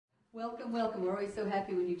Welcome, welcome. We're always so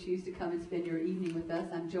happy when you choose to come and spend your evening with us.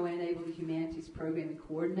 I'm Joanne Abel, the Humanities Programming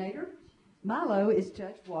Coordinator. Milo is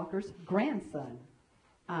Judge Walker's grandson.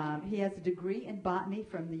 He has a degree in botany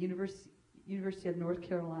from the University of North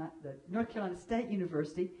Carolina, the North Carolina State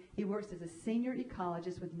University. He works as a senior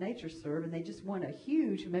ecologist with NatureServe, and they just won a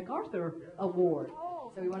huge MacArthur Award.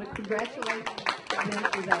 So we want to congratulate them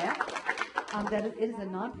for that. It is a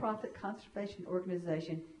nonprofit conservation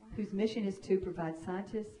organization whose mission is to provide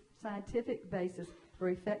scientific basis for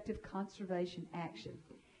effective conservation action.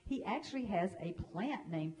 He actually has a plant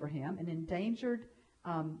named for him, an endangered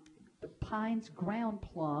Pines ground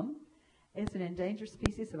plum. It's an endangered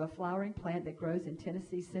species of a flowering plant that grows in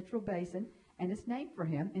Tennessee's Central Basin, and it's named for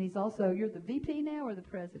him. And he's also, you're the VP now or the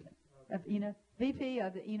president? Of Eno, VP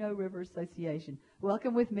of the Eno River Association.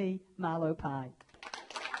 Welcome with me, Milo Pyne.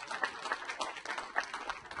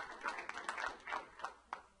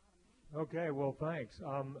 Okay, well, thanks.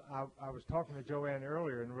 I was talking to Joanne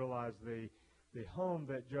earlier and realized the home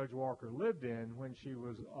that Judge Walker lived in when she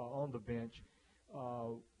was on the bench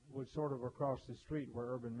was sort of across the street where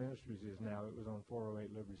Urban Ministries is now. It was on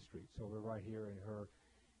 408 Liberty Street, so we're right here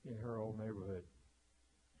in her old neighborhood.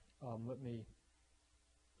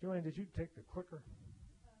 Joanne, did you take the clicker?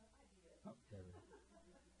 I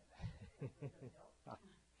did. Oh,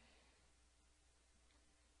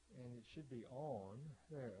 and it should be on.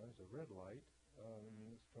 There's a red light.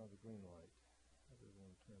 Let's try the green light. I just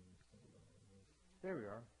want to turn this thing on. There we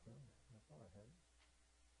are. Well, I thought I had it.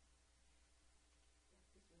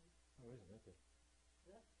 Oh, isn't it?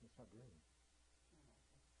 It's not green.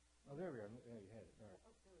 Oh, there we are. Yeah, you had it. All right.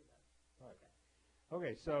 All right.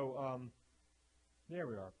 Okay, so there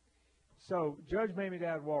we are. So Judge Mamie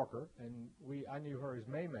Dowd Walker, and I knew her as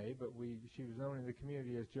Mamie, but she was known in the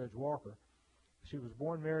community as Judge Walker. She was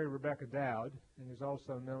born Mary Rebecca Dowd and is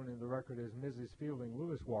also known in the record as Mrs. Fielding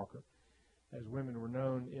Lewis Walker, as women were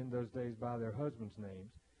known in those days by their husbands'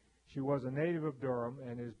 names. She was a native of Durham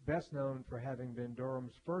and is best known for having been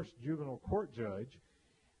Durham's first juvenile court judge,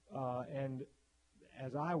 and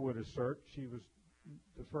as I would assert, she was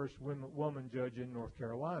the first woman judge in North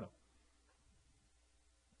Carolina.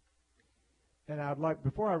 And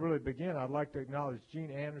before I really begin, I'd like to acknowledge Jean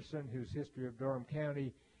Anderson, whose History of Durham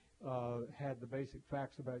County had the basic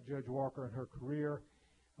facts about Judge Walker and her career.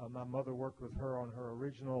 My mother worked with her on her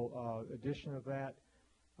original edition of that.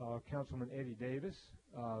 Councilman Eddie Davis,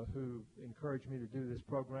 who encouraged me to do this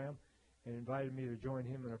program and invited me to join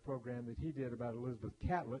him in a program that he did about Elizabeth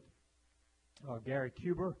Catlett. Gary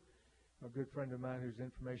Kuber, a good friend of mine whose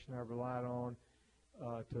information I've relied on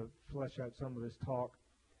to flesh out some of this talk.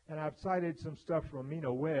 And I've cited some stuff from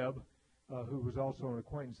Amina Webb, who was also an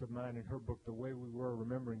acquaintance of mine in her book, The Way We Were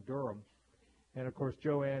Remembering Durham. And, of course,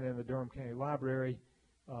 Joanne and the Durham County Library,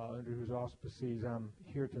 under whose auspices I'm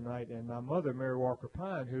here tonight, and my mother, Mary Walker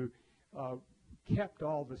Pyne, who kept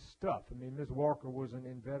all this stuff. I mean, Ms. Walker was an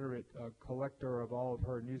inveterate collector of all of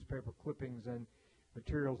her newspaper clippings and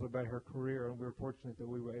materials about her career, and we were fortunate that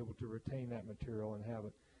we were able to retain that material and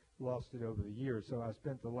haven't lost it over the years. So I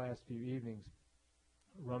spent the last few evenings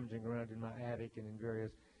rummaging around in my attic and in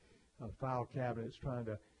various file cabinets trying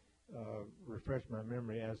to refresh my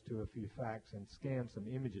memory as to a few facts and scan some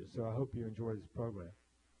images. So I hope you enjoy this program.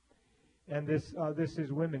 And this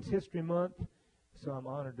is Women's History Month, so I'm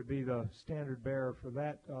honored to be the standard bearer for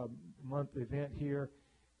that month event here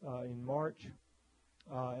in March.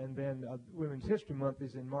 And then Women's History Month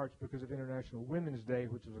is in March because of International Women's Day,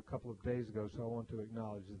 which was a couple of days ago, so I want to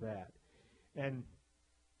acknowledge that. And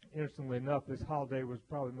interestingly enough, this holiday was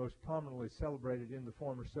probably most prominently celebrated in the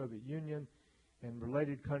former Soviet Union and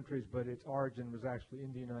related countries, but its origin was actually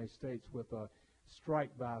in the United States with a strike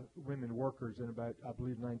by women workers in about, I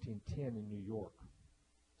believe, 1910 in New York.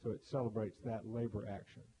 So it celebrates that labor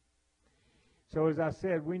action. So as I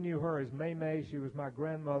said, we knew her as Mamie. She was my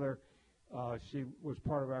grandmother. She was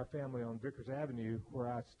part of our family on Vickers Avenue,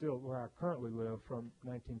 where I currently live, from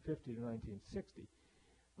 1950 to 1960.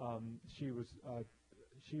 I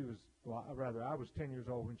was 10 years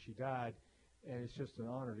old when she died, and it's just an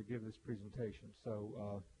honor to give this presentation.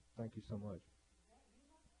 So thank you so much.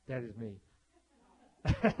 That is me.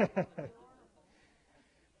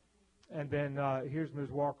 And then here's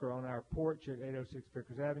Ms. Walker on our porch at 806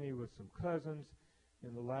 Vickers Avenue with some cousins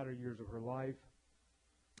in the latter years of her life.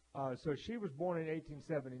 So she was born in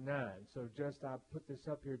 1879. So I put this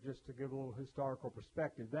up here just to give a little historical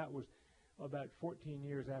perspective. That was about 14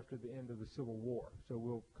 years after the end of the Civil War. So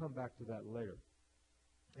we'll come back to that later.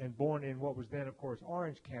 And born in what was then, of course,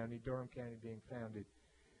 Orange County, Durham County being founded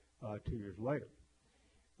 2 years later.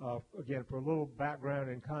 Again, for a little background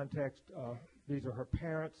and context, these are her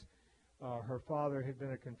parents. Her father had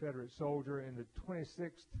been a Confederate soldier in the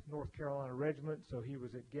 26th North Carolina Regiment, so he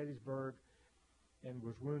was at Gettysburg and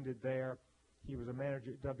was wounded there. He was a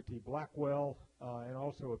manager at W.T. Blackwell and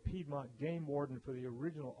also a Piedmont game warden for the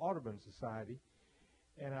original Audubon Society.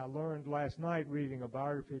 And I learned last night reading a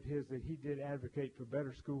biography of his that he did advocate for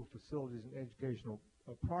better school facilities and educational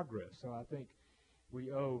progress. So I think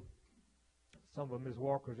we owe some of Ms.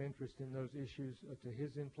 Walker's interest in those issues to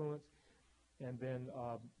his influence. And then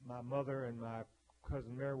my mother and my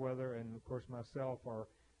cousin Meriwether and, of course, myself are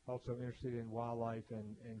also interested in wildlife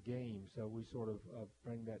and game. So we sort of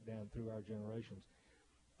bring that down through our generations.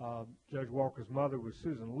 Judge Walker's mother was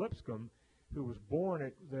Susan Lipscomb, who was born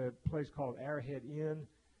at the place called Arrowhead Inn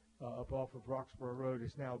up off of Roxborough Road.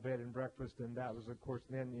 It's now a bed and breakfast, and that was, of course,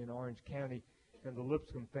 then in Orange County. And the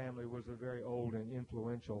Lipscomb family was a very old and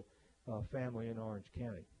influential family in Orange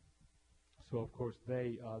County. So, of course,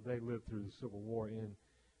 they lived through the Civil War in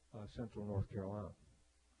central North Carolina.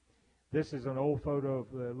 This is an old photo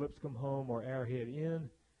of the Lipscomb home or Arrowhead Inn.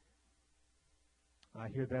 I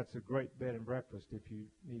hear that's a great bed and breakfast if you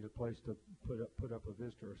need a place to put up a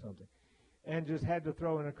visitor or something. And just had to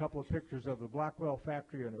throw in a couple of pictures of the Blackwell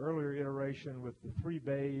factory, an earlier iteration with the 3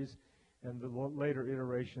 bays, and the later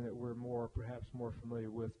iteration that we're perhaps more familiar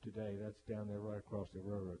with today. That's down there right across the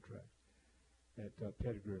railroad track at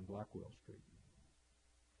Pettigrew and Blackwell Street.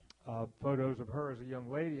 Photos of her as a young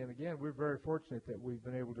lady, and again, we're very fortunate that we've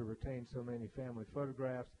been able to retain so many family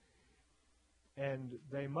photographs. And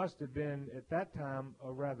they must have been, at that time,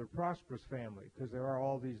 a rather prosperous family, because there are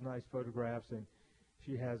all these nice photographs, and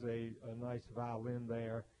she has a nice violin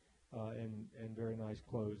there and very nice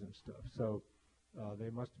clothes and stuff. So they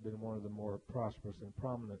must have been one of the more prosperous and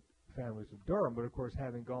prominent families of Durham. But, of course,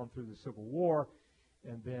 having gone through the Civil War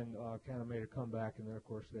and then kind of made a comeback, and then, of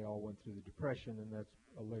course, they all went through the Depression, and that's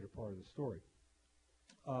a later part of the story.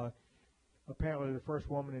 Apparently the first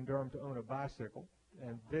woman in Durham to own a bicycle,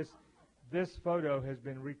 and this photo has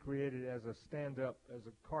been recreated as a stand-up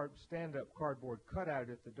cardboard cutout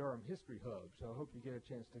at the Durham History Hub. So I hope you get a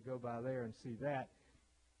chance to go by there and see that.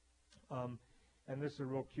 And this is a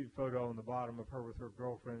real cute photo on the bottom of her with her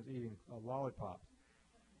girlfriends eating lollipops.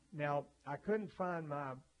 Now, I couldn't find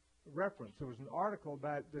my reference. There was an article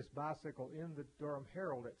about this bicycle in the Durham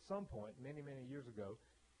Herald at some point, many, many years ago,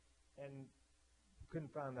 and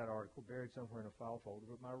couldn't find that article, buried somewhere in a file folder.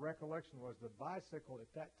 But my recollection was the bicycle at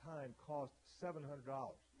that time cost $700.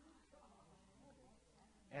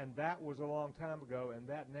 And that was a long time ago, and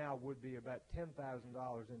that now would be about $10,000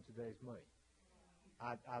 in today's money.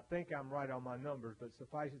 I think I'm right on my numbers, but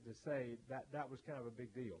suffice it to say that was kind of a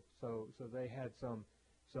big deal. So they had some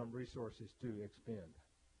resources to expend.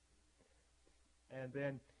 And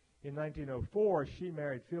then in 1904, she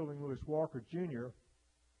married Fielding Lewis Walker, Jr.,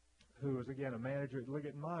 who was, again, a manager at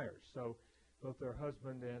Liggett & Myers. So both their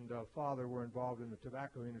husband and father were involved in the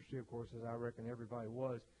tobacco industry, of course, as I reckon everybody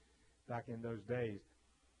was back in those days.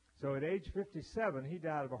 So at age 57, he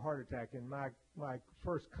died of a heart attack. And my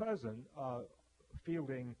first cousin,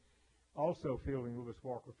 Fielding Lewis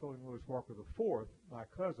Walker IV, my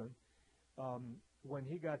cousin, when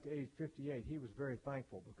he got to age 58, he was very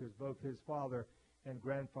thankful because both his father and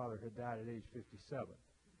grandfather had died at age 57.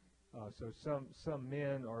 So some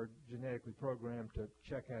men are genetically programmed to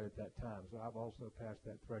check out at that time. So I've also passed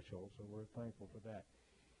that threshold, so we're thankful for that.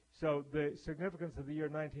 So the significance of the year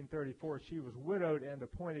 1934, she was widowed and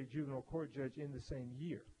appointed juvenile court judge in the same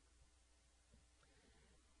year.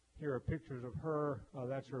 Here are pictures of her.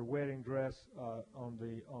 That's her wedding dress on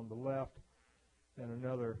the left, and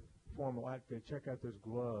another formal outfit. Check out those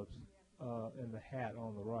gloves and the hat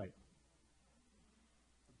on the right.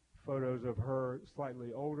 Photos of her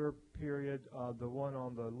slightly older period. The one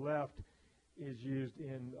on the left is used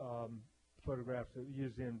in photographs that are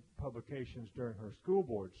used in publications during her school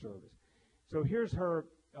board service. So here's her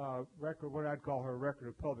record, what I'd call her record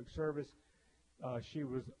of public service. She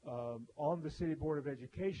was on the City Board of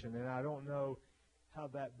Education, and I don't know how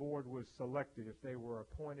that board was selected, if they were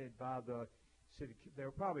appointed by the city. They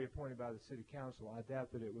were probably appointed by the City Council. I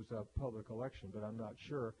doubt that it was a public election, but I'm not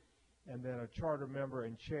sure. And then a charter member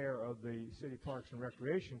and chair of the City Parks and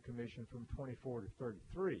Recreation Commission from 24 to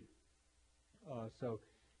 33. So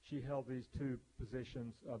she held these two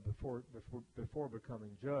positions before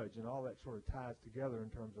becoming judge, and all that sort of ties together in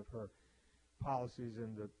terms of her policies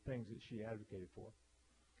and the things that she advocated for.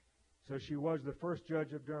 So she was the first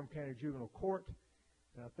judge of Durham County Juvenile Court,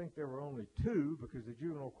 and I think there were only two because the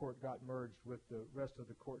juvenile court got merged with the rest of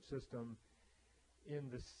the court system in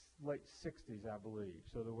the late 60s, I believe.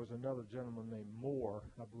 So there was another gentleman named Moore,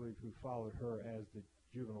 I believe, who followed her as the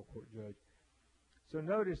juvenile court judge. So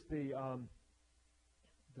notice the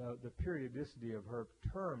the periodicity of her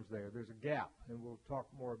terms there. There's a gap, and we'll talk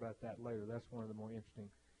more about that later. That's one of the more interesting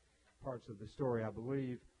parts of the story, I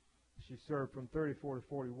believe. She served from 34 to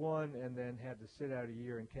 41 and then had to sit out a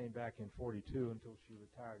year and came back in 42 until she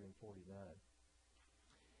retired in 49.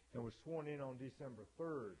 And was sworn in on December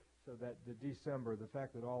 3rd, so that the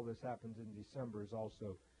fact that all this happens in December is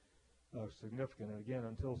also significant. And again,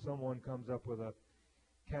 until someone comes up with a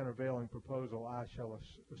countervailing proposal, I shall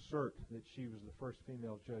assert that she was the first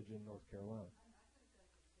female judge in North Carolina.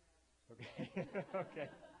 Okay. Okay.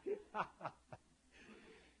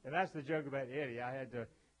 And that's the joke about Eddie. I had to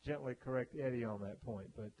gently correct Eddie on that point,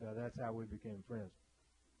 but that's how we became friends.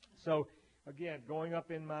 So, again, going up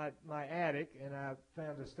in my attic, and I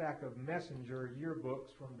found a stack of Messenger yearbooks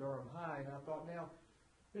from Durham High, and I thought, now,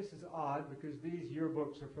 this is odd because these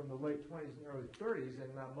yearbooks are from the late 20s and early 30s,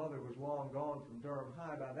 and my mother was long gone from Durham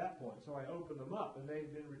High by that point. So I opened them up, and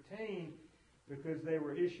they'd been retained because they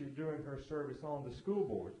were issued during her service on the school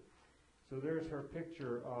board. So there's her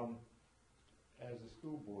picture as a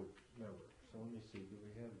school board member. So let me see. Do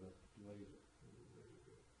we have the laser?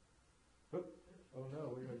 Oop. Oh,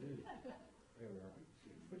 no, we're going to do it. There we are.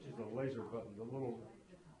 Which is the laser button, the little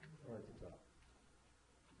right at the top.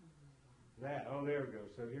 That, oh, there we go.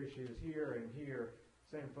 So here she is here and here,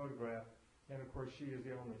 same photograph. And, of course, she is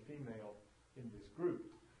the only female in this group.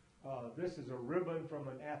 This is a ribbon from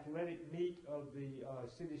an athletic meet of the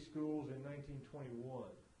city schools in 1921.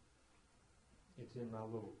 It's in my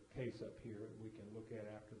little case up here that we can look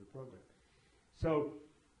at after the program. So,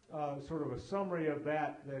 sort of a summary of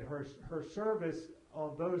that her service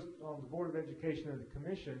on the Board of Education and the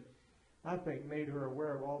Commission, I think, made her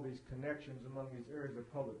aware of all these connections among these areas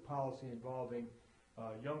of public policy involving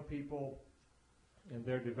young people and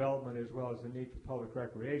their development, as well as the need for public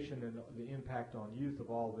recreation and the impact on youth of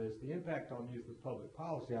all this. The impact on youth of public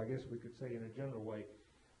policy, I guess we could say in a general way,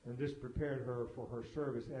 and this prepared her for her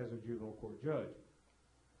service as a juvenile court judge.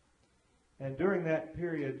 And during that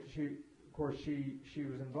period, she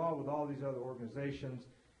was involved with all these other organizations,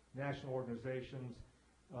 national organizations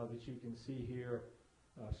that you can see here,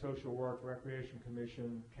 Social Work, Recreation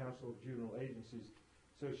Commission, Council of Juvenile Agencies.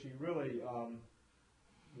 So she really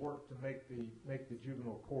worked to make the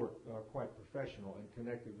juvenile court quite professional and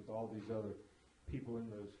connected with all these other people in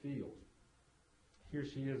those fields. Here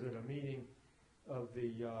she is at a meeting of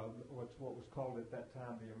the what was called at that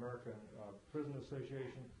time the American Prison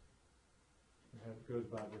Association. It goes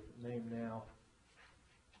by a different name now.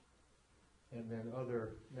 And then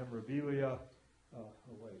other memorabilia. Oh,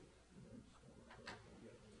 wait.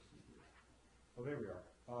 Oh, there we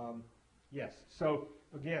are. Yes. So,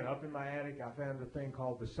 again, up in my attic, I found a thing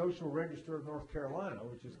called the Social Register of North Carolina,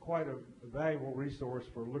 which is quite a valuable resource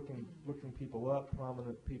for looking people up,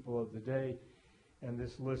 prominent people of the day. And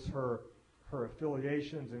this lists her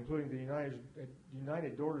affiliations, including the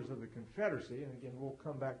United Daughters of the Confederacy. And again, we'll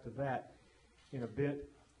come back to that in a bit.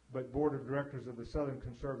 But Board of Directors of the Southern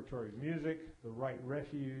Conservatory of Music, the Wright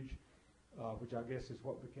Refuge, which I guess is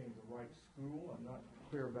what became the Wright School. I'm not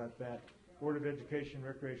clear about that. Board of Education,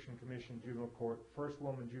 Recreation Commission, Juvenile Court, first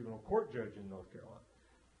woman juvenile court judge in North Carolina,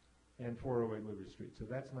 and 408 Liberty Street. So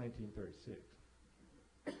that's 1936.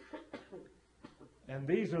 And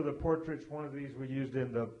these are the portraits. One of these we used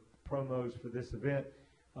in the promos for this event.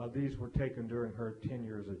 These were taken during her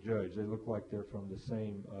tenure as a judge. They look like they're from the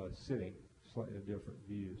same sitting, slightly different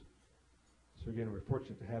views. So again, we're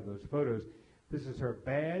fortunate to have those photos. This is her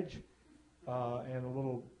badge and a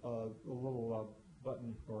little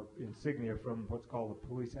button or insignia from what's called the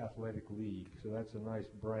Police Athletic League. So that's a nice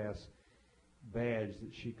brass badge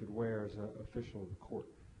that she could wear as an official of the court.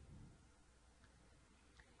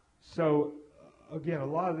 So again, a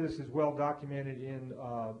lot of this is well documented in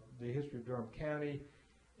the history of Durham County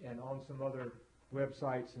and on some other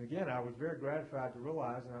websites. And again, I was very gratified to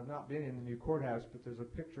realize, and I've not been in the new courthouse, but there's a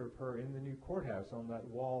picture of her in the new courthouse on that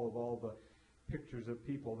wall of all the pictures of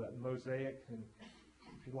people, that mosaic. And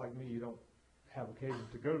if you're like me, you don't have occasion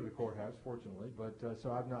to go to the courthouse, fortunately, but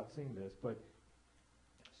so I've not seen this. But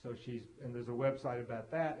so and there's a website about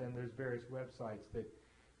that, and there's various websites that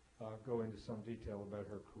go into some detail about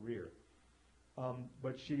her career.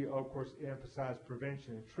 But she, of course, emphasized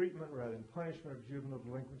prevention and treatment rather than punishment of juvenile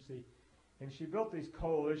delinquency. And she built these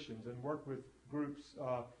coalitions and worked with groups,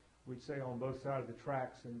 we'd say on both sides of the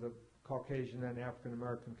tracks in the Caucasian and African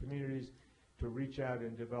American communities, to reach out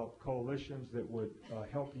and develop coalitions that would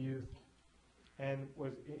help youth, and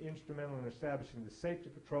was instrumental in establishing the Safety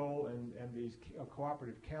Patrol and these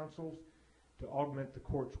cooperative councils to augment the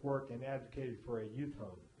court's work, and advocated for a youth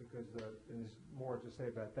home, because and there's more to say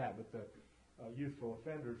about that, but youthful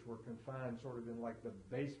offenders were confined sort of in like the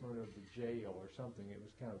basement of the jail or something. It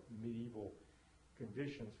was kind of medieval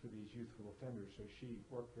conditions for these youthful offenders, so she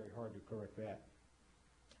worked very hard to correct that.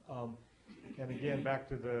 And again, back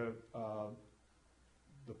to the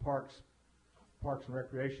Parks and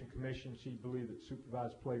Recreation Commission, she believed that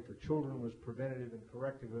supervised play for children was preventative and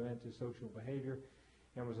corrective of antisocial behavior,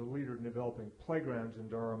 and was a leader in developing playgrounds in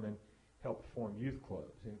Durham and helped form youth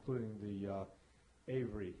clubs, including the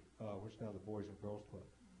Avery, which is now the Boys and Girls Club.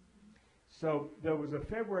 So there was a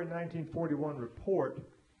February 1941 report,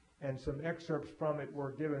 and some excerpts from it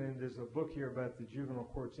were given in there's a book here about the juvenile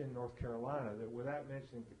courts in North Carolina that, without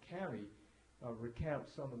mentioning the county,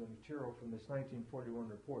 recounts some of the material from this 1941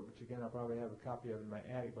 report, which again I probably have a copy of in my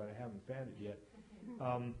attic, but I haven't found it yet.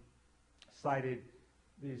 Cited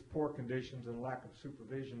these poor conditions and lack of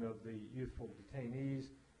supervision of the youthful detainees,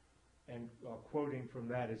 and quoting from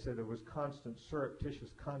that, it said there was constant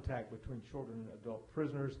surreptitious contact between children and adult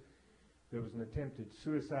prisoners. There was an attempted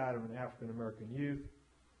suicide of an African American youth,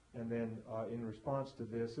 and then in response to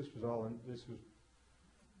this, this was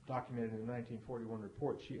documented in the 1941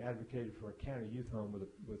 report. She advocated for a county youth home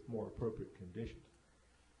with more appropriate conditions.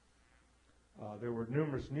 There were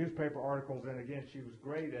numerous newspaper articles, and again, she was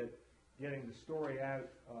great at getting the story out,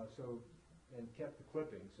 and kept the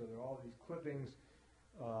clippings. So there are all these clippings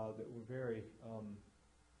that were very,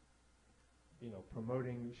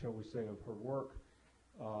 promoting, shall we say, of her work,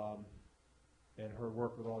 and her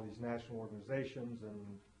work with all these national organizations,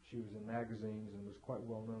 and she was in magazines and was quite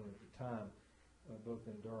well known at the time, both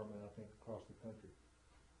in Durham and I think across the country.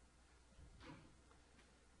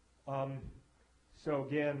 So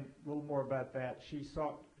again, a little more about that.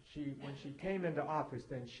 When she came into office,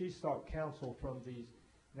 then she sought counsel from these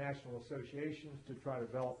national associations to try to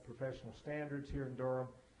develop professional standards here in Durham,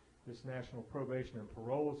 this National Probation and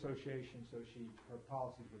Parole Association. So her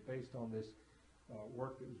policies were based on this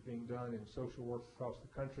work that was being done in social work across the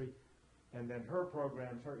country. And then her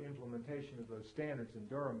programs, her implementation of those standards in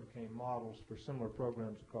Durham became models for similar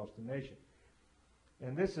programs across the nation.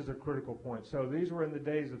 And this is a critical point. So these were in the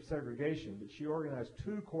days of segregation, but she organized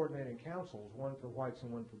 2 coordinating councils, one for whites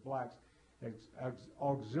and one for blacks, as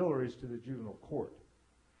auxiliaries to the juvenile court.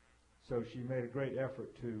 So she made a great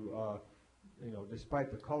effort to,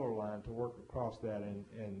 despite the color line, to work across that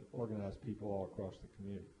and organize people all across the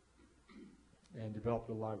community and develop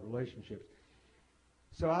a lot of relationships.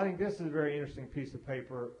 So I think this is a very interesting piece of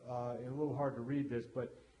paper, and a little hard to read this,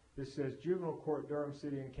 but this says, Juvenile Court, Durham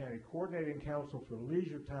City and County, Coordinating Council for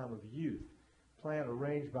Leisure Time of Youth, plan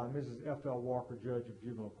arranged by Mrs. F.L. Walker, Judge of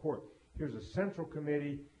Juvenile Court. Here's a central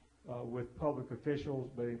committee with public officials,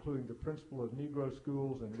 but including the principal of Negro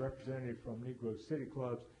schools and representative from Negro city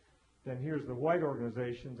clubs. Then here's the white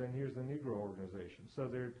organizations, and here's the Negro organizations. So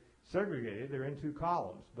they're segregated. They're in 2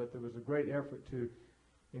 columns, but there was a great effort to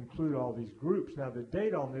include all these groups. Now, the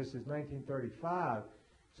date on this is 1935,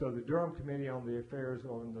 so the Durham Committee on the Affairs,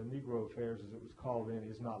 or the Negro Affairs as it was called then,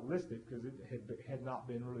 is not listed because it had not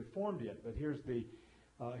been really formed yet. But here's the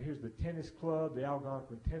tennis club. The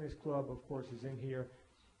Algonquin Tennis Club, of course, is in here,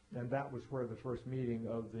 and that was where the first meeting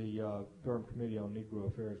of the Durham Committee on Negro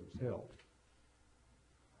Affairs was held.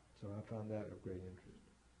 So I found that of great interest.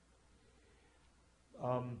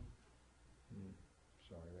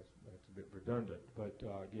 Sorry, that's a bit redundant, but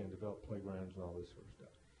again, develop playgrounds and all this sort of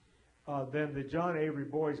stuff. Then the John Avery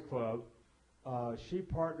Boys Club, she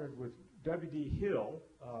partnered with W.D. Hill,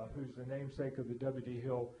 who's the namesake of the W.D.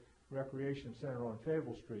 Hill Recreation Center on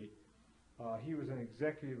Fayetteville Street. He was an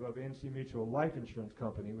executive of NC Mutual Life Insurance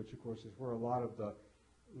Company, which of course is where a lot of the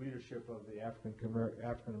leadership of the African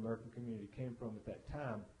American community came from at that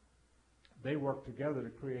time. They worked together to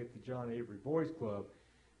create the John Avery Boys Club,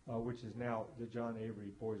 which is now the John Avery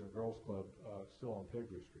Boys and Girls Club, still on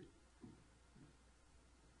February Street.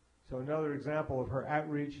 So another example of her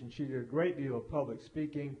outreach, and she did a great deal of public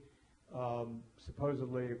speaking.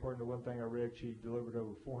 Supposedly, according to one thing I read, she delivered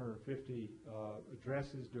over 450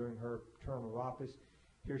 addresses during her term of office.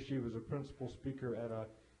 Here she was a principal speaker at a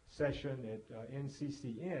session at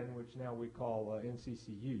NCCN, which now we call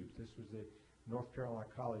NCCU. This was the North Carolina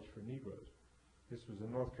College for Negroes. This was the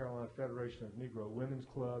North Carolina Federation of Negro Women's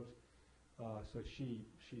Clubs. So she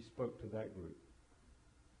spoke to that group.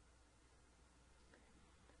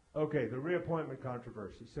 Okay, the reappointment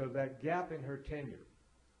controversy. So that gap in her tenure,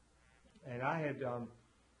 and I had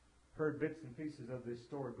heard bits and pieces of this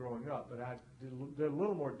story growing up, but I did a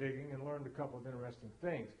little more digging and learned a couple of interesting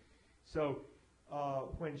things. So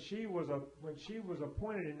when she was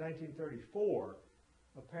appointed in 1934,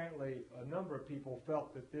 apparently a number of people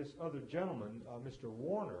felt that this other gentleman, Mr.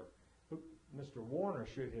 Warner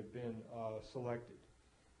should have been selected.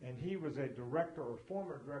 and he was a director or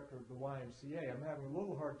former director of the YMCA. I'm having a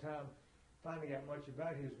little hard time finding out much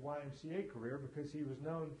about his YMCA career because he was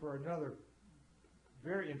known for another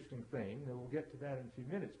very interesting thing, and we'll get to that in a few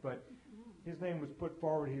minutes, but his name was put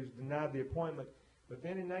forward. He was denied the appointment. But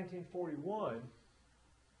then in 1941,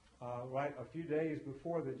 right a few days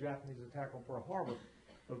before the Japanese attack on Pearl Harbor,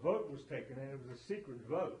 a vote was taken, and it was a secret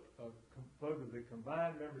vote, a vote of the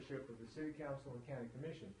combined membership of the City Council and County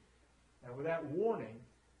Commission. And without warning,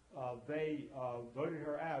 they voted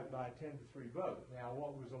her out by a 10-3 vote. Now,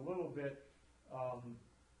 what was a little bit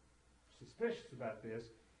suspicious about this,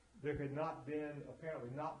 there had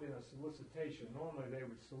apparently not been a solicitation. Normally they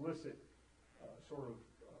would solicit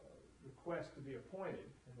request to be appointed,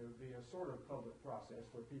 and there would be a sort of public process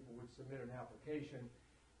where people would submit an application,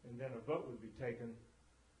 and then a vote would be taken,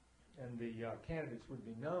 and the candidates would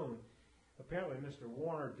be known. Apparently Mr.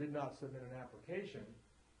 Warner did not submit an application.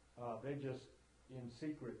 They just, in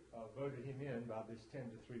secret, voted him in by this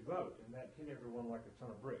 10-3 vote, and that hit everyone like a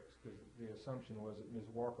ton of bricks, because the assumption was that Ms.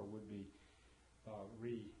 Walker would be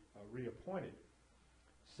reappointed.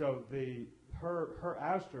 So her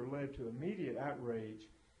ouster led to immediate outrage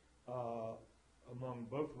among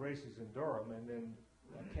both races in Durham, and then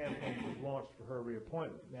a campaign was launched for her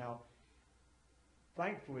reappointment. Now,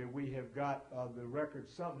 thankfully, we have got the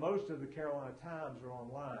records. Most of the Carolina Times are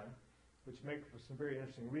online, which make for some very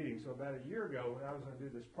interesting reading. So about a year ago, when I was going to do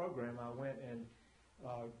this program, I went and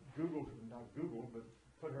but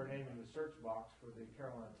put her name in the search box for the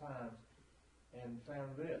Carolina Times and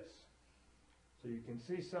found this. So you can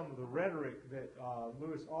see some of the rhetoric that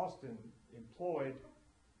Lewis Austin employed.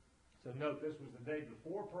 So note, this was the day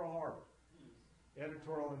before Pearl Harbor.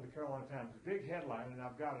 Editorial in the Carolina Times. Big headline, and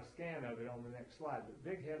I've got a scan of it on the next slide, but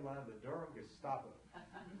big headline, the Durham Gestapo.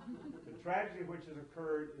 The tragedy which has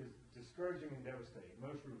occurred is discouraging and devastating.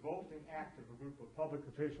 Most revolting act of a group of public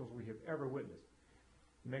officials we have ever witnessed.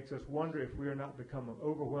 It makes us wonder if we are not becoming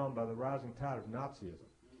overwhelmed by the rising tide of Nazism.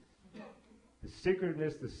 The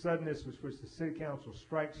secretiveness, the suddenness with which the City Council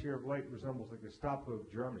strikes here of late resembles the Gestapo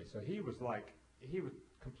of Germany. So he was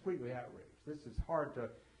completely outraged. This is hard to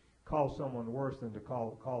call someone worse than to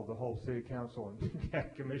call the whole City Council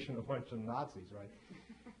and Commission a bunch of Nazis, right?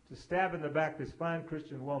 To stab in the back this fine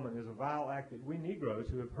Christian woman is a vile act that we Negroes,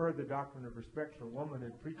 who have heard the doctrine of respect for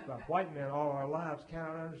womanhood preached by white men all our lives,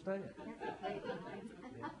 cannot understand.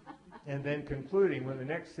 Yeah. And then concluding, when the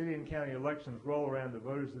next city and county elections roll around, the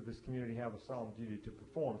voters of this community have a solemn duty to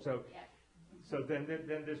perform. So then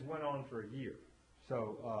this went on for a year.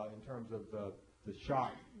 So in terms of the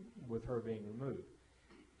shock with her being removed.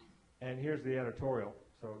 And here's the editorial.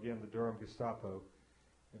 So again, the Durham Gestapo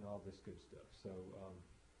and all this good stuff. So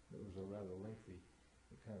it was a rather lengthy,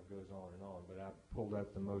 it kind of goes on and on, but I pulled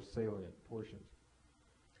out the most salient portions.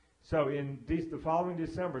 So in the following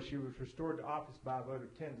December, she was restored to office by a vote of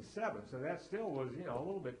 10-7. So that still was, a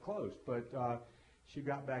little bit close, but she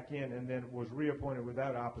got back in and then was reappointed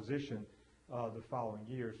without opposition the following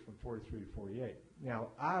years from 43 to 48. Now,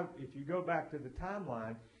 if you go back to the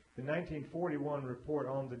timeline, the 1941 report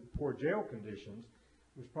on the poor jail conditions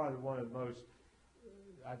was probably one of the most,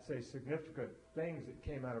 I'd say, significant things that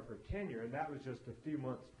came out of her tenure, and that was just a few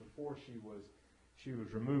months before she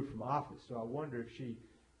was removed from office. So I wonder if she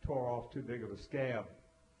tore off too big of a scab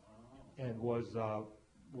and was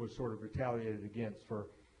sort of retaliated against for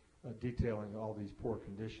detailing all these poor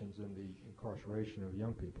conditions in the incarceration of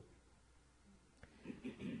young people.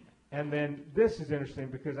 And then this is interesting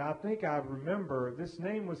because I think I remember, this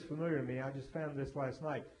name was familiar to me. I just found this last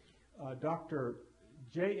night. Dr.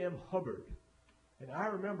 J.M. Hubbard. And I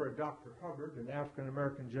remember Dr. Hubbard, an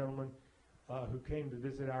African-American gentleman who came to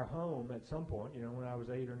visit our home at some point, when I was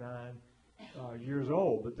 8 or 9 years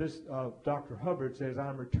old. But this Dr. Hubbard says,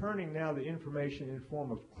 I'm returning now the information in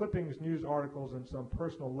form of clippings, news articles, and some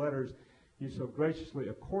personal letters you so graciously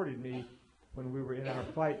accorded me when we were in our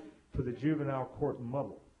fight for the juvenile court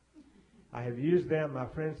muddle. I have used them, my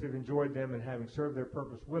friends have enjoyed them, and having served their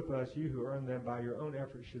purpose with us, you who earned them by your own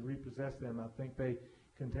efforts should repossess them. I think they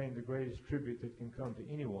contain the greatest tribute that can come to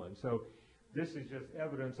anyone. So this is just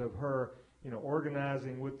evidence of her,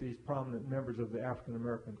 organizing with these prominent members of the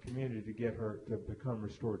African-American community to get her to become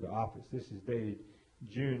restored to office. This is dated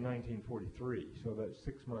June 1943, so that's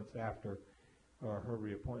 6 months after her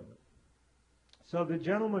reappointment. So the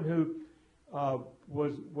gentleman who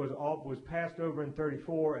was passed over in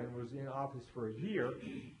 34 and was in office for a year,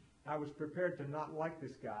 I was prepared to not like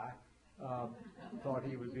this guy. Thought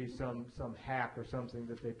he would be some hack or something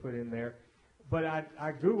that they put in there. But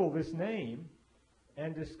I Googled this name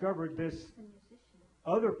and discovered this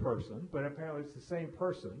other person, but apparently it's the same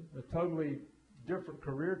person, a totally different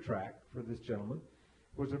career track for this gentleman,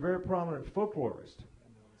 was a very prominent folklorist.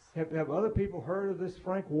 Have other people heard of this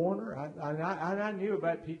Frank Warner? I knew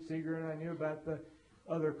about Pete Seeger, and I knew about the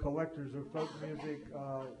other collectors of folk music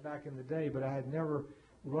back in the day, but I had never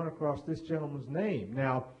run across this gentleman's name.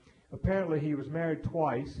 Now, apparently he was married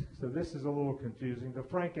twice, so this is a little confusing. The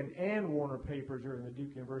Frank and Ann Warner papers are in the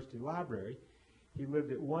Duke University Library. He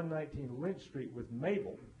lived at 119 Lynch Street with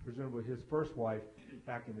Mabel, presumably his first wife,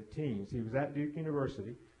 back in the teens. He was at Duke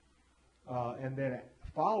University. And then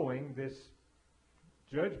following this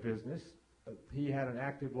judge business, he had an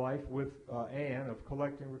active life with Ann of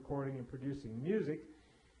collecting, recording, and producing music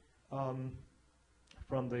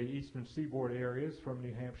from the eastern seaboard areas, from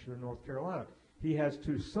New Hampshire and North Carolina. He has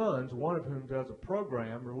two sons, one of whom does a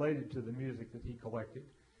program related to the music that he collected.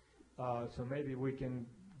 So maybe we can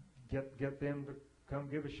get them to come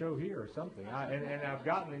give a show here or something. And I've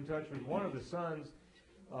gotten in touch with one of the sons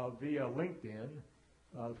via LinkedIn.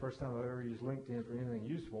 The first time I've ever used LinkedIn for anything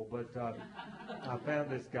useful, but I found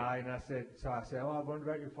this guy, and I said, oh, I learned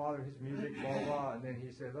about your father, his music, blah, blah, blah. And then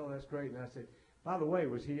he said, oh, that's great. And I said, by the way,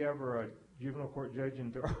 was he ever a juvenile court judge in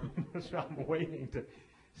Durham? So I'm waiting to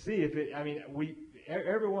see if it, I mean,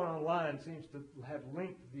 everyone online seems to have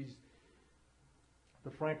linked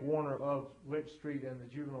the Frank Warner of Lynch Street and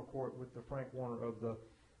the juvenile court with the Frank Warner of the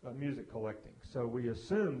music collecting. So we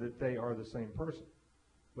assume that they are the same person.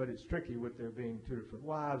 But it's tricky with there being two different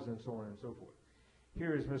wives and so on and so forth.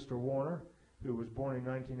 Here is Mr. Warner, who was born in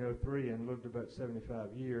 1903 and lived about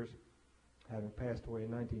 75 years, having passed away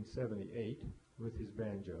in 1978 with his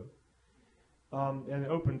banjo. And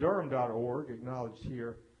OpenDurham.org, acknowledged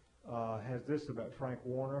here, has this about Frank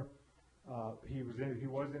Warner. He was in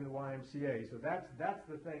the YMCA, so that's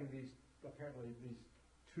the thing apparently these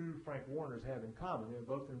two Frank Warners have in common. They're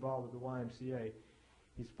both involved with the YMCA.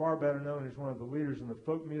 He's far better known as one of the leaders in the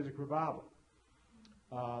folk music revival.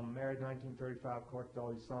 Married in 1935, collected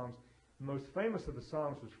all these songs. The most famous of the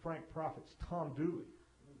songs was Frank Prophet's Tom Dooley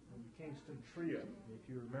and the Kingston Trio, if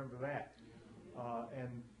you remember that.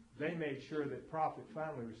 And they made sure that Prophet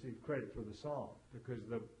finally received credit for the song because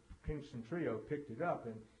the Kingston Trio picked it up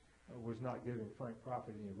and was not giving Frank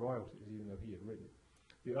Prophet any royalties, even though he had written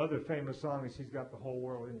it. The other famous song is He's Got the Whole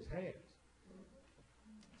World in His Hands.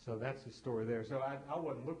 So that's the story there. So I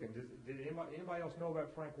wasn't looking. Did anybody else know about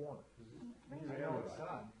Frank Warner? I know his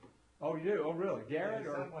son. Oh, you do? Oh, really? Garrett? His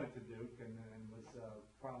or? son went to Duke and was a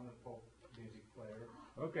prominent folk music player.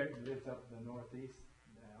 Okay. He lives up in the Northeast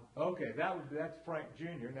now. Okay, that's Frank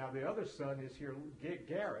Jr. Now the other son is here,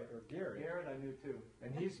 Garrett or Gary. Garrett I knew too.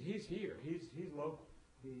 And he's here. He's local.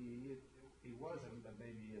 He wasn't, but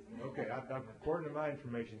maybe he is now. Okay, according to my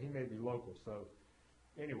information, he may be local. So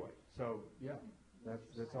anyway, so yeah.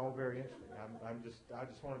 That's all very interesting. I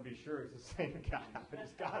just want to be sure it's the same guy.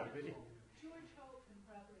 It's got to be. George Holt can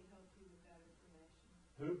probably help you with that information.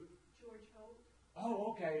 Who? George Holt.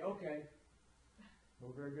 Oh, okay.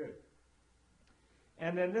 Well, very good.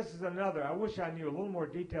 And then this is another. I wish I knew a little more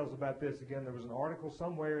details about this. Again, there was an article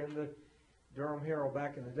somewhere in the Durham Herald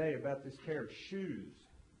back in the day about this pair of shoes.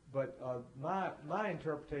 But my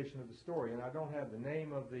interpretation of the story, and I don't have the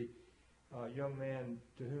name of the young man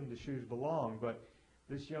to whom the shoes belong, but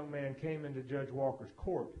this young man came into Judge Walker's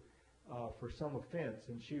court for some offense,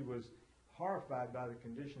 and she was horrified by the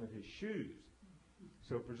condition of his shoes.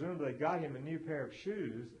 So presumably they got him a new pair of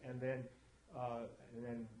shoes, and then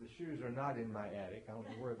the shoes are not in my attic. I don't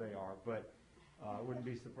know where they are, but I wouldn't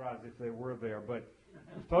be surprised if they were there. But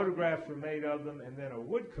photographs were made of them, and then a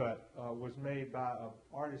woodcut was made by an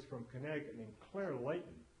artist from Connecticut named Claire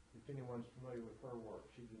Layton, if anyone's familiar with her work.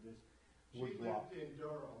 She did this wood block. She lived in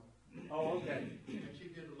Durham. Oh, okay. And she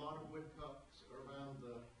did a lot of wood cuts around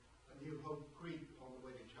the New Hope Creek on the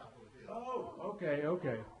way to Chapel Hill. Oh, okay.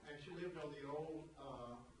 And she lived on the old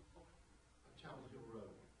Chapel Hill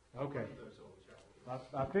Road. Okay. One of those old Chapel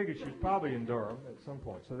Hills. I figured she's probably in Durham at some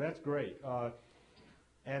point, so that's great.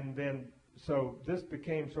 And then, so this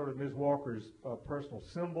became sort of Ms. Walker's personal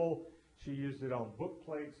symbol. She used it on book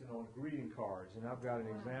plates and on greeting cards, and I've got an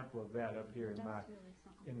example of that up here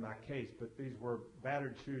in my case. But these were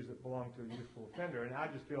battered shoes that belonged to a youthful offender, and I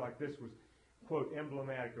just feel like this was, quote,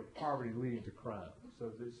 emblematic of poverty leading to crime.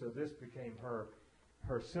 So this became her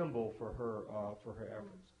symbol for her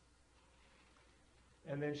efforts.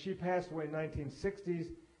 And then she passed away in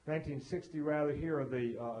 1960. Here are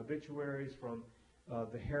the obituaries from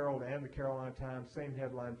the Herald and the Carolina Times. Same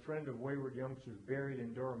headline: friend of wayward youngsters buried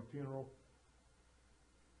in Durham funeral.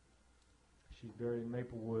 She's buried in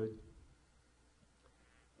Maplewood.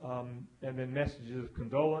 And then messages of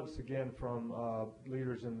condolence, again, from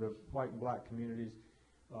leaders in the white and black communities,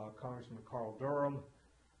 Congressman Carl Durham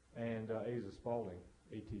and Asa Spalding,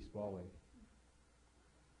 A.T. Spalding.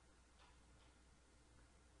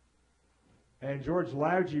 And George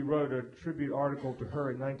Lougie wrote a tribute article to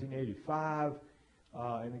her in 1985,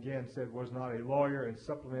 and again said was not a lawyer, and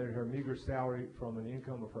supplemented her meager salary from an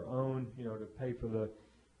income of her own, to pay for the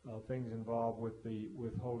things involved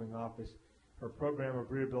with holding office. Her program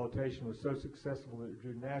of rehabilitation was so successful that it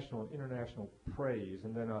drew national and international praise.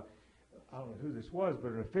 And then I don't know who this was,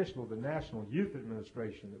 but an official of the National Youth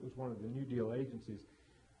Administration, that was one of the New Deal agencies,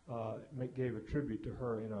 gave a tribute to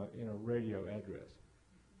her in a radio address.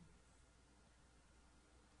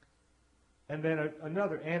 And then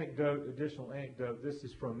another additional anecdote. This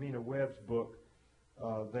is from Mina Webb's book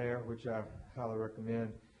there, which I highly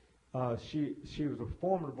recommend. She was a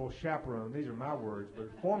formidable chaperone. These are my words, but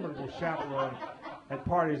a formidable chaperone at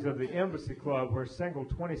parties of the Embassy Club, where single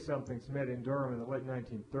 20-somethings met in Durham in the late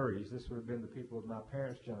 1930s. This would have been the people of my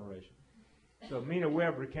parents' generation. So Mina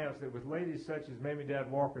Webb recounts that with ladies such as Mamie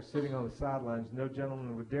Dowd Walker sitting on the sidelines, no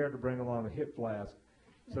gentleman would dare to bring along a hip flask.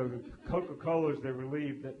 So the Coca-Colas that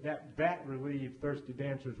relieved thirsty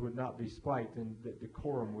dancers would not be spiked, and that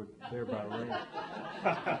decorum would thereby reign.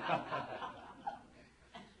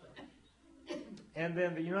 And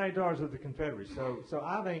then the United Daughters of the Confederacy. So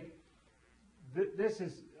I think this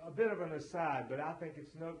is a bit of an aside, but I think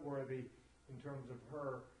it's noteworthy in terms of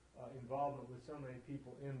her involvement with so many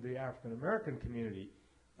people in the African American community,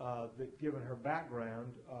 that given her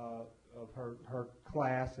background of her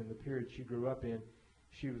class and the period she grew up in,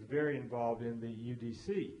 she was very involved in the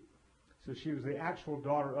UDC. So she was the actual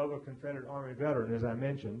daughter of a Confederate Army veteran, as I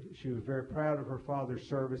mentioned. She was very proud of her father's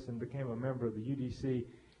service and became a member of the UDC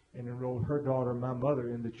and enrolled her daughter, my mother,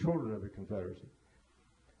 in the Children of the Confederacy.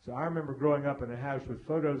 So I remember growing up in a house with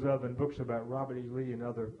photos of and books about Robert E. Lee and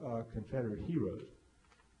other Confederate heroes.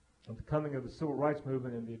 And the coming of the Civil Rights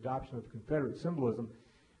Movement and the adoption of Confederate symbolism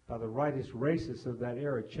by the rightist racists of that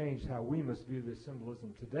era changed how we must view this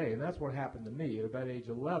symbolism today. And that's what happened to me. At about age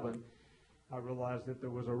 11, I realized that there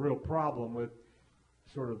was a real problem with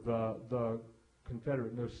sort of the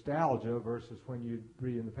Confederate nostalgia versus when you'd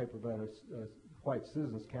read in the paper about a White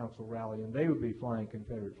Citizens Council rally, and they would be flying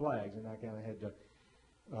Confederate flags, and I kind of had to,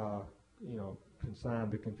 consign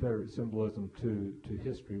the Confederate symbolism to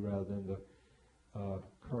history rather than the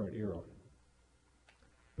current era.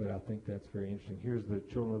 But I think that's very interesting. Here's the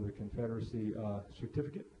Children of the Confederacy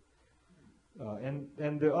certificate.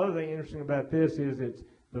 And the other thing interesting about this is it's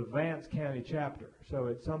the Vance County chapter. So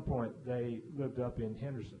at some point they lived up in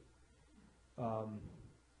Henderson.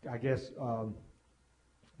 I guess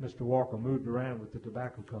Mr. Walker moved around with the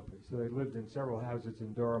tobacco company. So they lived in several houses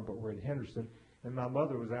in Durham, but were in Henderson. And my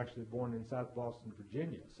mother was actually born in South Boston,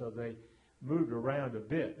 Virginia. So they moved around a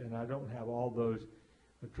bit, and I don't have all those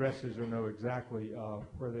addresses or know exactly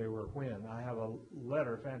where they were when. I have a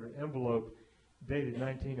letter, found an envelope dated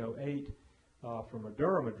 1908 from a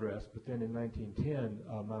Durham address, but then in 1910,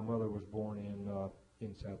 my mother was born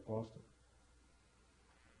in South Boston.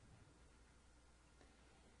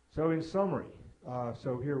 So in summary,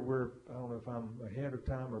 so here I don't know if I'm ahead of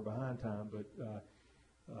time or behind time, but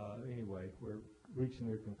anyway, we're reaching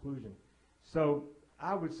their conclusion. So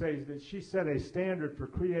I would say that she set a standard for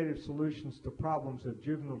creative solutions to problems of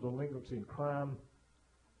juvenile delinquency and crime.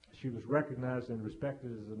 She was recognized and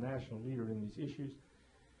respected as a national leader in these issues.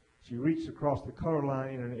 She reached across the color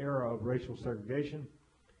line in an era of racial segregation.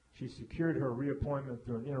 She secured her reappointment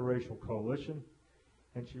through an interracial coalition,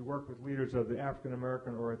 and she worked with leaders of the African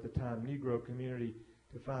American, or at the time Negro, community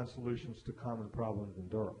to find solutions to common problems in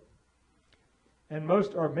Durham. And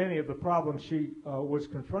most or many of the problems she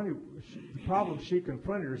confronted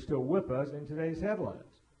are still with us in today's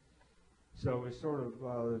headlines. So it's sort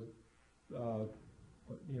of,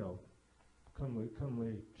 comely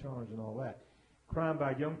challenge and all that. Crime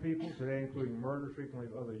by young people, today including murder, frequently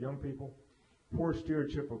of other young people. Poor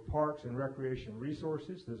stewardship of parks and recreation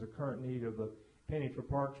resources. There's a current need of the Penny for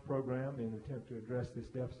Parks program in an attempt to address this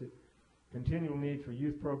deficit. Continual need for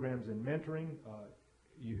youth programs and mentoring.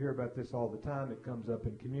 You hear about this all the time. It comes up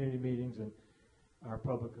in community meetings, and our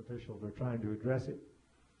public officials are trying to address it.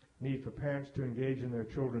 Need for parents to engage in their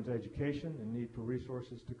children's education, and need for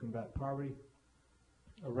resources to combat poverty.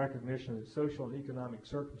 A recognition that social and economic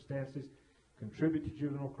circumstances contribute to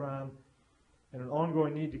juvenile crime, and an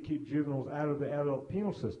ongoing need to keep juveniles out of the adult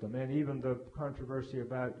penal system, and even the controversy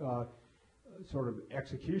about sort of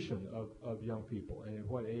execution of young people, and at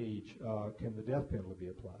what age can the death penalty be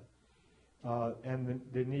applied. And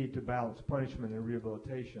the need to balance punishment and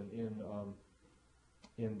rehabilitation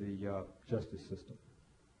in the justice system.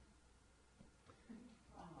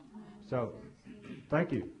 So,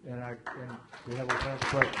 thank you, and we have a time to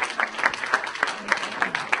play.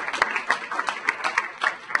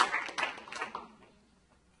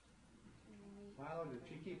 Milo, did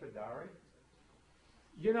she keep a diary?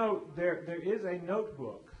 You know, there is a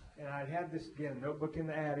notebook, and I had this, again, notebook in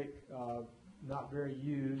the attic, not very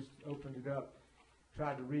used, opened it up,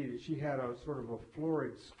 tried to read it. She had a sort of a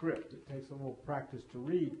florid script. It takes a little practice to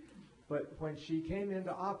read. But when she came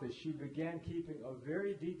into office, she began keeping a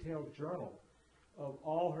very detailed journal of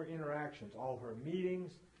all her interactions, all her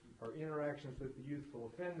meetings, her interactions with the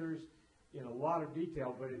youthful offenders, in a lot of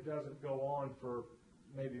detail, but it doesn't go on for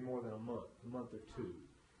maybe more than a month or two.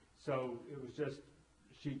 So it was just,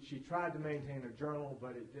 she tried to maintain a journal,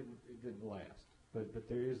 but it didn't last. But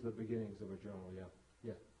there is the beginnings of a journal, yeah.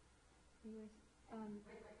 Anyways, I'm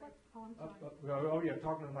sorry. Oh yeah,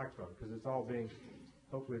 talking to the microphone, because it's all being,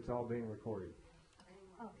 hopefully it's all being recorded.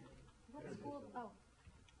 Oh, what school?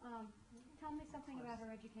 Tell me something about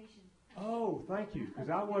her education. Oh, thank you, because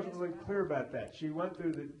I wasn't really clear about that. She went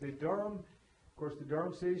through the Durham, of course, the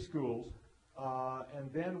Durham City Schools,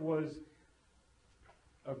 and then was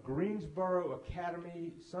a Greensboro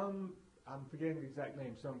Academy, I'm forgetting the exact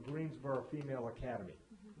name, some Greensboro Female Academy,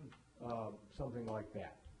 something like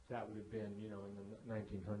that. That would have been, in the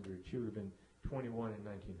 1900s. She would have been 21 in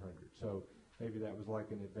 1900. So maybe that was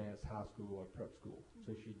like an advanced high school or prep school.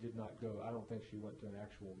 So she did not go, I don't think she went to an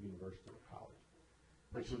actual university or college.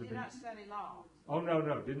 But she did not study law. Oh, no,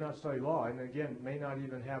 did not study law. And again, may not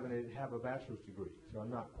even have a bachelor's degree. So I'm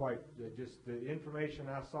not quite, just the information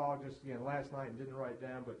I saw just, again, last night and didn't write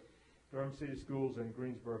down, but Durham City Schools and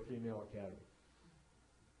Greensboro Female Academy.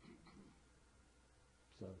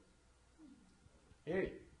 So,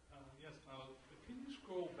 Eddie. Yes, can you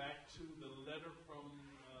scroll back to the letter from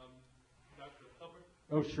Dr. Hubbard?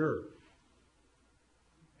 Oh, sure.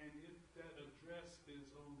 And if that address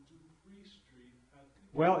is on Dupree Street, I think...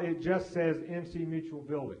 Well, it just says NC Mutual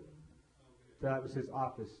Building. Okay. That was his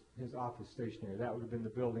office stationery. That would have been the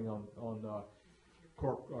building on not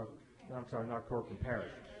Corcoran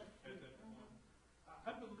Parish.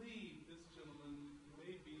 I believe this gentleman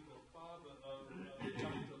may be the father of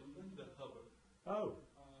Dr. Linda Hubbard. Oh.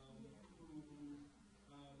 Who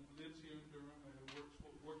lives here in Durham and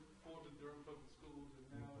worked for the Durham Public Schools and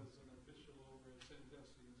now is an official over at St.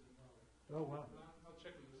 Dusty's in Raleigh. Oh, wow. I'll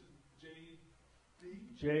check him. This is J.D.?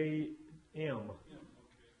 J.M. Okay.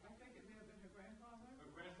 I think it may have been her grandfather. Her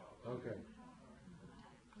grandfather. Okay.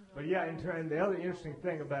 But yeah, and the other interesting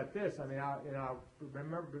thing about this, I mean, I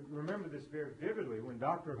remember this very vividly when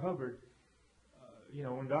Dr. Hubbard,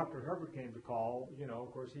 when Dr. Hubbard came to call,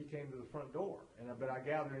 of course he came to the front door. But I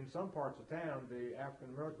gather in some parts of town, the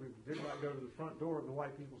African Americans did not go to the front door of the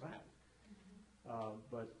white people's house.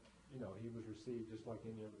 But he was received just like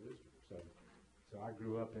any other visitor. So I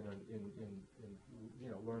grew up in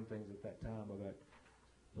learned things at that time about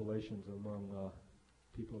relations among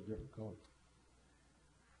people of different colors.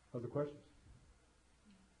 Other questions?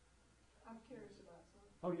 I'm curious about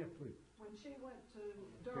something. Oh yeah, please. When she went to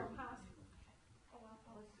Durham High School,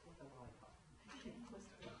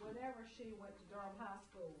 whenever she went to Durham High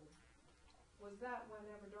School, was that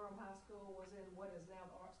whenever Durham High School was in what is now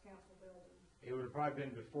the Arts Council building? It would have probably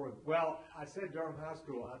been before. Well, I said Durham High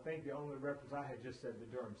School. I think the only reference I had just said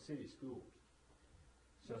the Durham City Schools.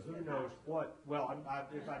 So who knows what? Well,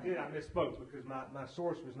 if I did, I misspoke because my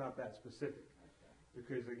source was not that specific.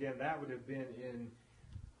 Because again, that would have been in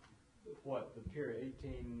the period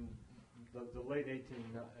the late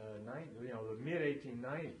 1890s, the mid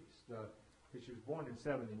 1890s. She was born in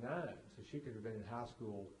 '79, so she could have been in high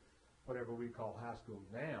school, whatever we call high school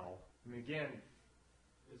now. I mean, again,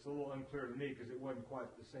 it's a little unclear to me because it wasn't quite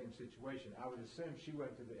the same situation. I would assume she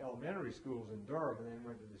went to the elementary schools in Durham and then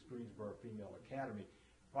went to this Greensboro Female Academy,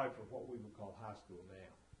 probably for what we would call high school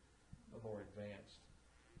now, a more advanced,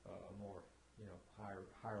 a more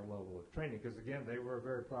higher level of training. Because again, they were a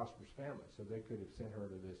very prosperous family, so they could have sent her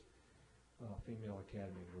to this female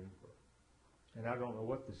academy in Greensboro. And I don't know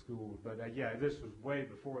what the school was, but yeah, this was way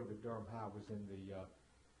before the Durham High was in the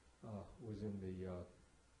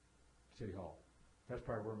City Hall. That's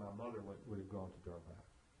probably where my mother would have gone to Durham High.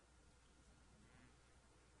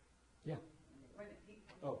 Yeah.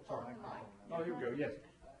 Oh, sorry. Oh, here we go. Yes.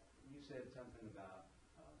 You said something about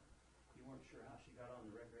you weren't sure how she got on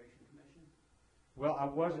the Recreation Commission? Well, I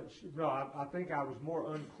wasn't. No, I think I was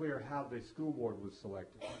more unclear how the school board was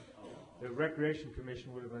selected. The Recreation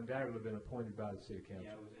Commission would have undoubtedly been appointed by the City Council.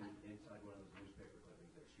 Yeah, it was inside one of those newspaper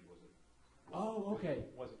clippings that she wasn't. Oh, okay.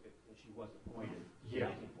 She was appointed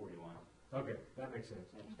Yeah. in 1941. Okay, that makes sense.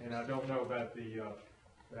 And I don't know about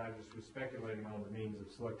I just was speculating on the means of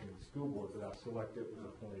selecting the school board, but I selected it was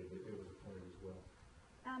appointed as well.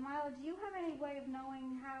 Milo, do you have any way of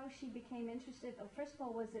knowing how she became interested? First of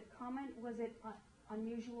all, was it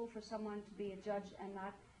unusual for someone to be a judge and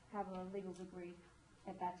not have a legal degree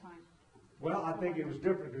at that time? Well, I think it was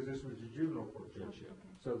different because this was a juvenile court judgeship.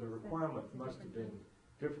 So the requirement must have been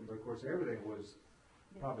different, but of course everything was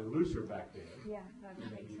probably looser back then. Yeah, that You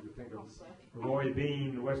know, makes you sense. could think of Roy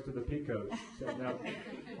Bean west of the Pecos sitting up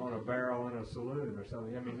on a barrel in a saloon or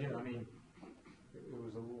something. I mean, it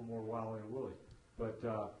was a little more wild and woolly. But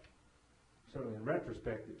certainly in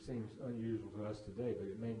retrospect, it seems unusual to us today, but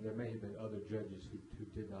there may have been other judges who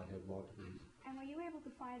did not have law degrees. And were you able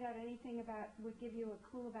to find out anything would give you a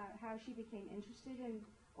clue about how she became interested in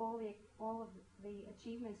all of the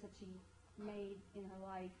achievements that she made in her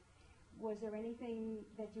life? Was there anything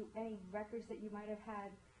any records that you might have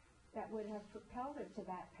had that would have propelled her to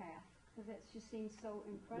that path? Because it just seems so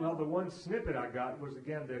incredible. Well, the one snippet I got was,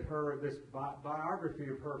 again, that this biography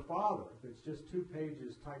of her father, it's just 2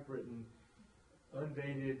 pages typewritten,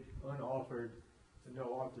 undated, unauthored, no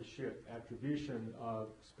authorship attribution,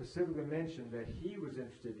 specifically mentioned that he was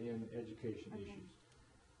interested in education issues.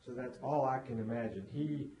 So that's all I can imagine.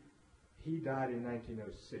 He died in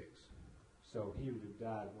 1906, so he would have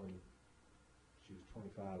died when she was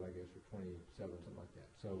 25, I guess, or 27, something like that.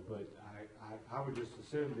 So, but I would just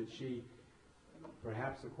assume that she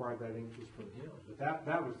perhaps acquired that interest from him. But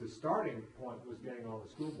that was the starting point, was getting on the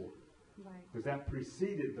school board. Right. Because that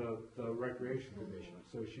preceded the Recreation Commission.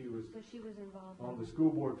 So she was involved on the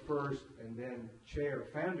school board first, and then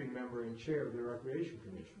founding member and chair of the Recreation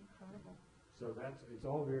Commission. Incredible. So it's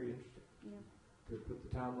all very interesting. Yeah. To put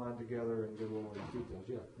the timeline together and get a little more details.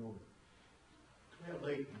 Yeah, Norman. Claire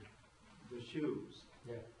Layton, the shoes.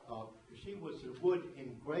 Yeah. She was a wood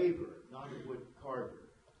engraver, not a wood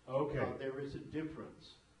carver. Okay. There is a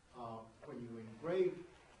difference. When you engrave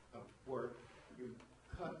work, you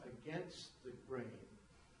cut against the grain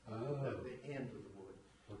at the end of the wood.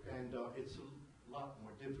 Okay. And it's a lot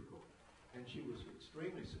more difficult. And she was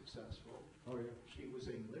extremely successful. Oh, yeah. She was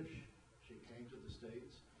English. She came to the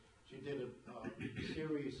States. She did a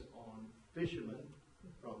series on fishermen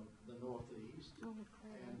from the Northeast. Oh,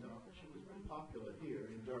 And she was very popular here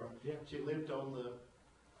in Durham. Yeah. She lived on the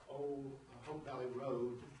old Hope Valley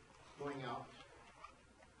Road, going out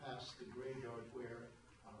past the graveyard where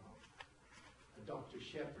Dr.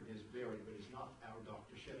 Shepherd is buried, but it's not our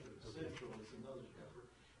Dr. Shepherd. Central is another Shepherd.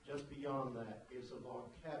 Just beyond that is a log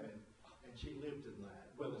cabin, and she lived in that.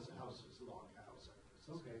 Well, it's a house, it's a log house, I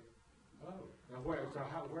guess. Okay. Oh. Now where on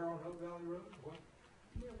Hope Valley Road? What?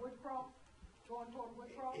 Near Woodcroft, going toward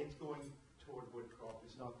Woodcroft? It's going toward Woodcroft.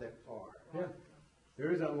 It's not that far. Yeah.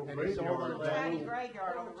 There is that little And it's on graveyard. the that Tiny little-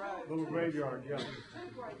 graveyard on the road. Little graveyard, yeah. 2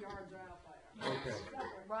 graveyards are out there. Okay.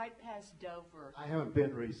 Right past Dover. I haven't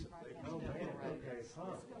been recently. Oh, man. Okay. Huh.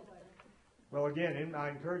 Let's go there. Well, again, I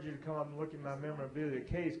encourage you to come up and look at my memorabilia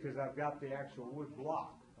case because I've got the actual wood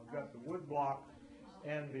block. I've got the wood block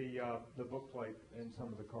and the book plate and some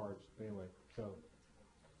of the cards. Anyway, so.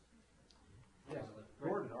 Yes,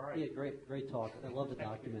 Gordon, all right. Yeah, great talk. I love the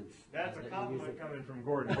documents. That's a that you use compliment it. coming from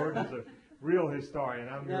Gordon. Gordon's a real historian.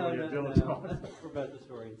 I'm No, really a no, dilettante. no. We're both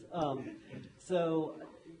historians. So,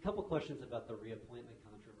 a couple questions about the reappointment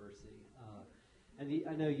controversy.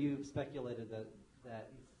 I know you've speculated that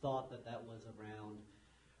you thought that was around,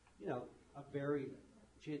 a very.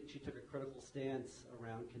 She took a critical stance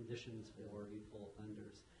around conditions for youthful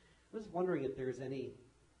offenders. I was wondering if there's any,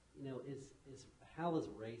 how is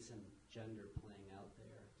race and gender playing out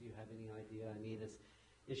there? Do you have any idea? I mean,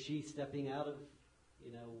 is she stepping out of,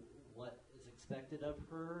 what is expected of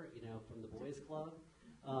her, from the boys' club,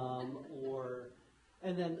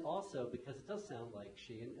 and then also because it does sound like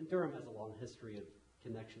and Durham has a long history of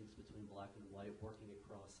connections between black and white, working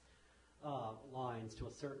across lines to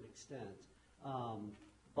a certain extent.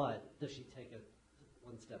 But does she take it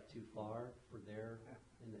one step too far in their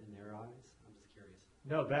eyes? I'm just curious.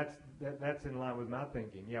 No, that's in line with my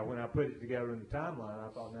thinking. Yeah, when I put it together in the timeline, I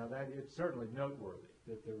thought, now that it's certainly noteworthy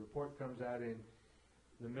that the report comes out in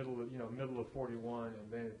the middle of 41, and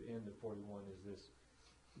then at the end of 41 is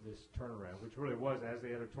this turnaround, which really was, as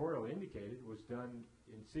the editorial indicated, was done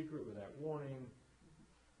in secret without warning,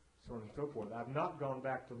 so on and so forth. I've not gone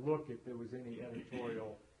back to look if there was any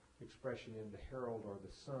editorial expression in the Herald or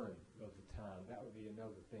the Sun of the time. That would be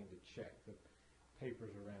another thing to check, the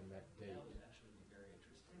papers around that date. That would actually be very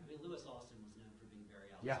interesting. I mean, Lewis Austin was known for being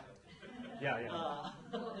very Yeah. outspoken. Yeah.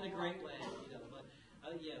 In a great way, but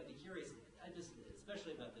I'd be curious,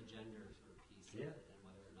 especially about the gender sort of piece of it, and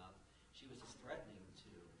whether or not she was just threatening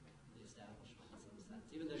to the establishment in some sense,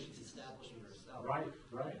 even though she's establishing herself. Right.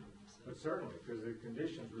 But certainly, because the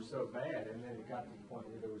conditions were so bad, and then it got to the point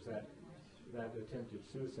where there was that attempted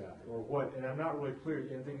suicide, or what? And I'm not really clear.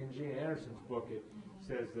 I think in Gene Anderson's book, it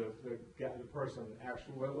says the person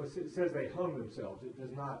actually. Well, it says they hung themselves. It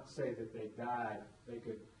does not say that they died. They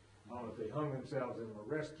could I don't know if they hung themselves and were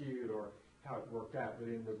rescued or how it worked out, but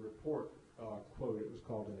in the report, quote, it was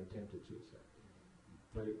called an attempted suicide.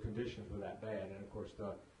 But conditions were that bad, and of course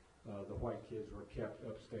the white kids were kept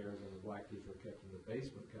upstairs and the black kids were kept in the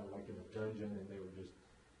basement, kind of like in a dungeon, and they were just,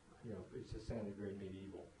 it just sounded very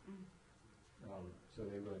medieval. So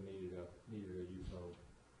they really needed a youth home.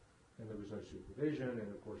 And there was no supervision, and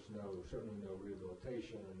of course certainly no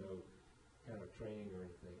rehabilitation and no kind of training or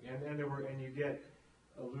anything. And you get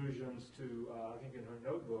allusions to, I think in her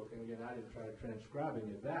notebook, and again I didn't try to transcribe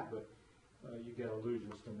any of that, but you get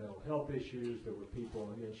allusions to mental health issues. There were people,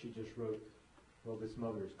 and she just wrote, well, this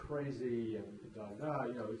mother is crazy, and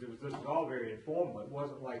this was all very informal. It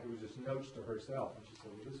wasn't like it was just notes to herself. And she said,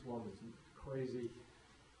 well, this woman's crazy,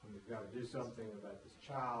 and we've got to do something about this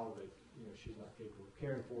child, that she's not capable of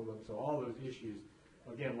caring for them. So all those issues,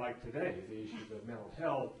 again, like today, the issues of mental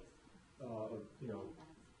health,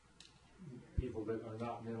 people that are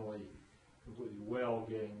not mentally completely well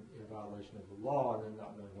getting in violation of the law and then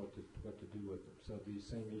not knowing what to do with them. So these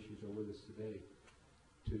same issues are with us today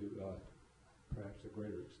to perhaps a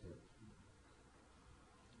greater extent.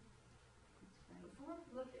 Before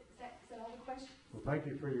we look at, is that all the questions? Well, thank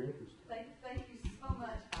you for your interest. Thank you so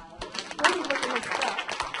much, Milo. Before you look at this stuff,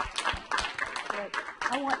 but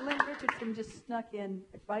I want Lynn Richardson just snuck in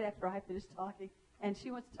right after I finished talking, and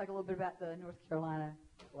she wants to talk a little bit about the North Carolina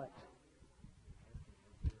collection.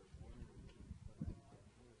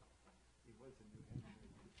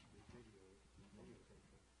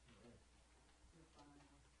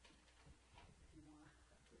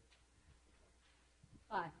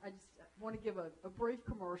 Hi, I just want to give a brief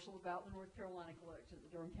commercial about the North Carolina collection at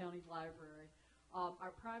the Durham County Library.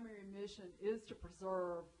 Our primary mission is to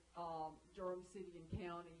preserve Durham City and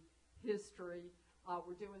County history.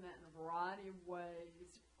 We're doing that in a variety of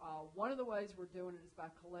ways. One of the ways we're doing it is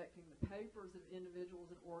by collecting the papers of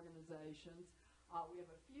individuals and organizations. We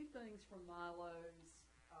have a few things from Milo's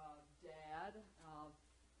dad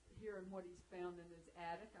here in what he's found in his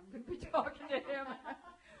attic. I'm going to be talking to him.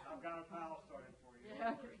 I've got a pile started for you.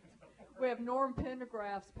 Yeah. We have Norm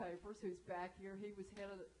Pendergraft's papers, who's back here. He was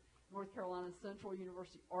head of the North Carolina Central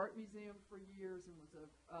University Art Museum for years and was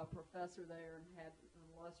a professor there and had an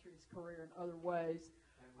illustrious career in other ways.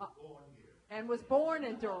 And was born here. And was born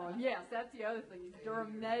in Durham. Yes, that's the other thing. He's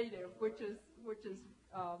Durham native, which is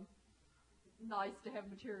nice to have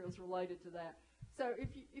materials related to that. So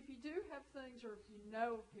if you do have things, or if you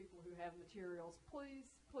know of people who have materials, please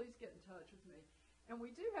get in touch with me. And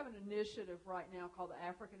we do have an initiative right now called the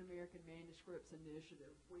African American Manuscripts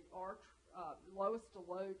Initiative. We are, Lois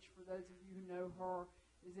DeLoach, for those of you who know her,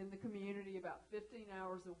 is in the community about 15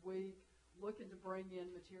 hours a week looking to bring in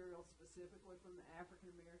materials specifically from the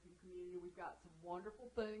African American community. We've got some wonderful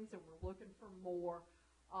things and we're looking for more.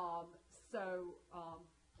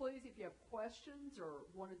 Please, if you have questions or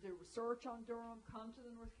want to do research on Durham, come to the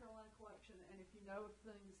North Carolina collection. And if you know of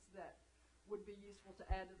things that would be useful to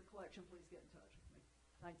add to the collection, please get in touch with me.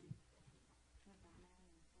 Thank you.